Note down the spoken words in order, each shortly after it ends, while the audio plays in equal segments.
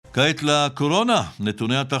כעת לקורונה,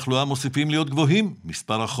 נתוני התחלואה מוסיפים להיות גבוהים.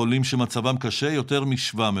 מספר החולים שמצבם קשה יותר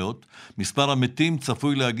מ-700. מספר המתים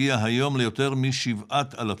צפוי להגיע היום ליותר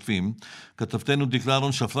מ-7,000. כתבתנו דקלה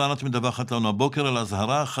רון שפרן, את מדווחת לנו הבוקר על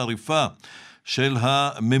הזהרה החריפה של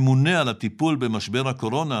הממונה על הטיפול במשבר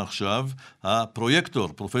הקורונה עכשיו, הפרויקטור,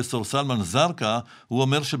 פרופסור סלמן זרקה. הוא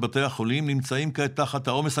אומר שבתי החולים נמצאים כעת תחת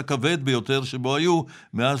העומס הכבד ביותר שבו היו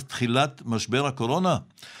מאז תחילת משבר הקורונה.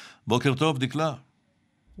 בוקר טוב, דקלה.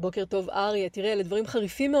 בוקר טוב, אריה. תראה, אלה דברים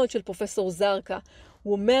חריפים מאוד של פרופסור זרקה.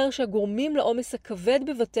 הוא אומר שהגורמים לעומס הכבד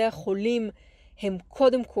בבתי החולים הם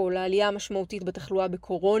קודם כל העלייה המשמעותית בתחלואה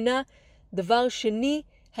בקורונה. דבר שני,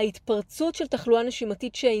 ההתפרצות של תחלואה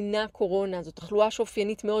נשימתית שאינה קורונה. זו תחלואה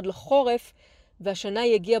שאופיינית מאוד לחורף, והשנה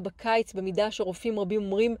היא הגיעה בקיץ במידה שרופאים רבים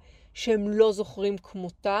אומרים שהם לא זוכרים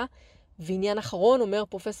כמותה. ועניין אחרון, אומר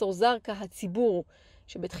פרופסור זרקה, הציבור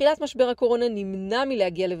שבתחילת משבר הקורונה נמנע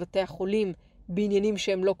מלהגיע לבתי החולים בעניינים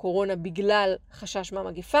שהם לא קורונה בגלל חשש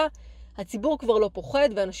מהמגפה, הציבור כבר לא פוחד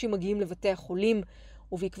ואנשים מגיעים לבתי החולים,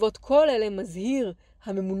 ובעקבות כל אלה מזהיר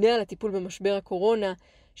הממונה על הטיפול במשבר הקורונה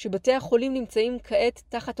שבתי החולים נמצאים כעת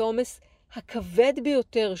תחת העומס הכבד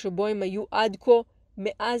ביותר שבו הם היו עד כה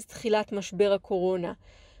מאז תחילת משבר הקורונה.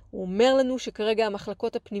 הוא אומר לנו שכרגע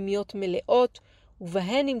המחלקות הפנימיות מלאות,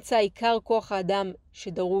 ובהן נמצא עיקר כוח האדם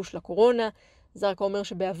שדרוש לקורונה. זרקה אומר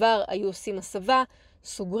שבעבר היו עושים הסבה,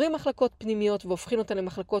 סוגרים מחלקות פנימיות והופכים אותן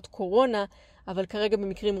למחלקות קורונה, אבל כרגע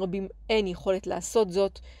במקרים רבים אין יכולת לעשות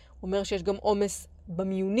זאת. הוא אומר שיש גם עומס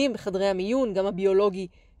במיונים, בחדרי המיון, גם הביולוגי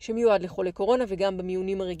שמיועד לחולי קורונה וגם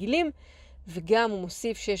במיונים הרגילים, וגם הוא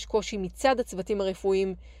מוסיף שיש קושי מצד הצוותים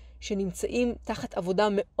הרפואיים שנמצאים תחת עבודה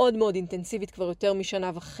מאוד מאוד אינטנסיבית כבר יותר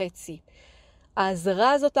משנה וחצי.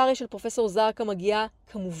 ההזרה הזאת, אריה, של פרופסור זרקה מגיעה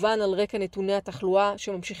כמובן על רקע נתוני התחלואה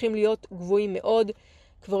שממשיכים להיות גבוהים מאוד.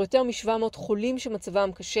 כבר יותר מ-700 חולים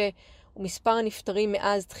שמצבם קשה, ומספר הנפטרים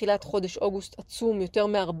מאז תחילת חודש אוגוסט עצום, יותר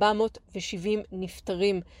מ-470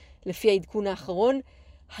 נפטרים לפי העדכון האחרון.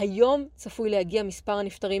 היום צפוי להגיע מספר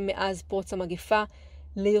הנפטרים מאז פרוץ המגפה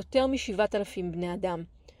ליותר מ-7,000 בני אדם.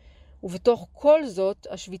 ובתוך כל זאת,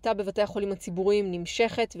 השביתה בבתי החולים הציבוריים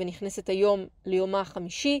נמשכת ונכנסת היום ליומה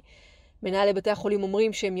החמישי. מנהלי בתי החולים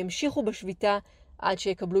אומרים שהם ימשיכו בשביתה עד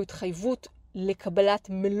שיקבלו התחייבות לקבלת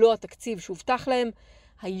מלוא התקציב שהובטח להם.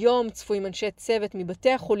 היום צפויים אנשי צוות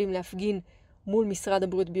מבתי החולים להפגין מול משרד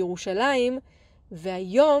הבריאות בירושלים,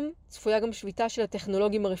 והיום צפויה גם שביתה של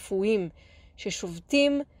הטכנולוגים הרפואיים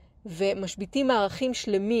ששובתים ומשביתים מערכים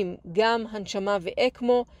שלמים, גם הנשמה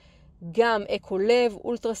ואקמו, גם אקו לב,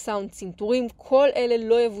 אולטרסאונד, צינטורים. כל אלה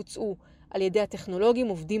לא יבוצעו על ידי הטכנולוגים,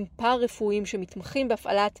 עובדים פאר-רפואיים שמתמחים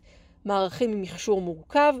בהפעלת מערכים ממכשור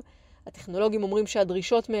מורכב. הטכנולוגים אומרים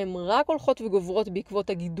שהדרישות מהם רק הולכות וגוברות בעקבות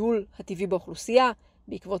הגידול הטבעי באוכלוסייה,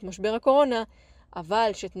 בעקבות משבר הקורונה,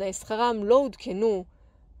 אבל שתנאי שכרם לא עודכנו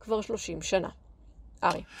כבר 30 שנה.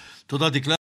 ארי. תודה דקלה.